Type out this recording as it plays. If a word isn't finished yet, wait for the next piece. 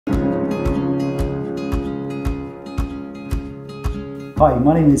Hi,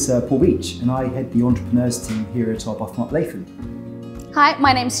 my name is Paul Beach and I head the entrepreneurs team here at Arbuthnot Latham. Hi,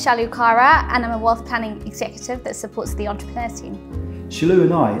 my name is Shalu Kara and I'm a wealth planning executive that supports the entrepreneurs team. Shalu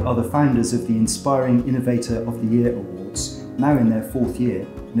and I are the founders of the Inspiring Innovator of the Year Awards, now in their 4th year,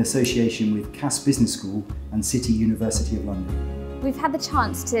 in association with Cass Business School and City University of London. We've had the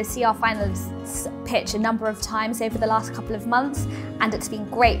chance to see our finalists pitch a number of times over the last couple of months, and it's been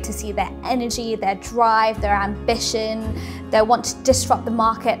great to see their energy, their drive, their ambition, their want to disrupt the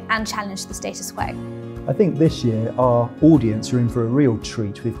market and challenge the status quo. I think this year our audience are in for a real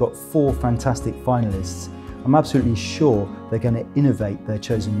treat. We've got 4 fantastic finalists. I'm absolutely sure they're going to innovate their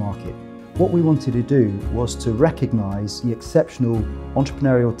chosen market. What we wanted to do was to recognise the exceptional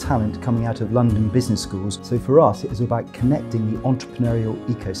entrepreneurial talent coming out of London business schools. So for us, it was about connecting the entrepreneurial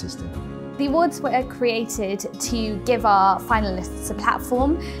ecosystem. The awards were created to give our finalists a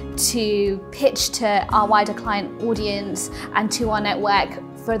platform to pitch to our wider client audience and to our network,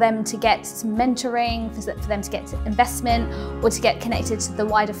 for them to get some mentoring, for them to get investment, or to get connected to the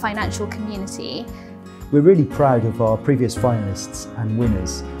wider financial community. We're really proud of our previous finalists and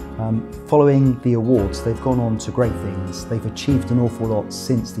winners. Following the awards, they've gone on to great things. They've achieved an awful lot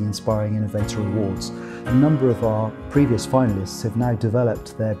since the Inspiring Innovator Awards. A number of our previous finalists have now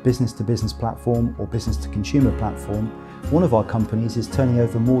developed their business-to-business platform or business-to-consumer platform. One of our companies is turning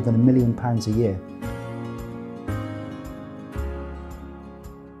over more than £1 million a year.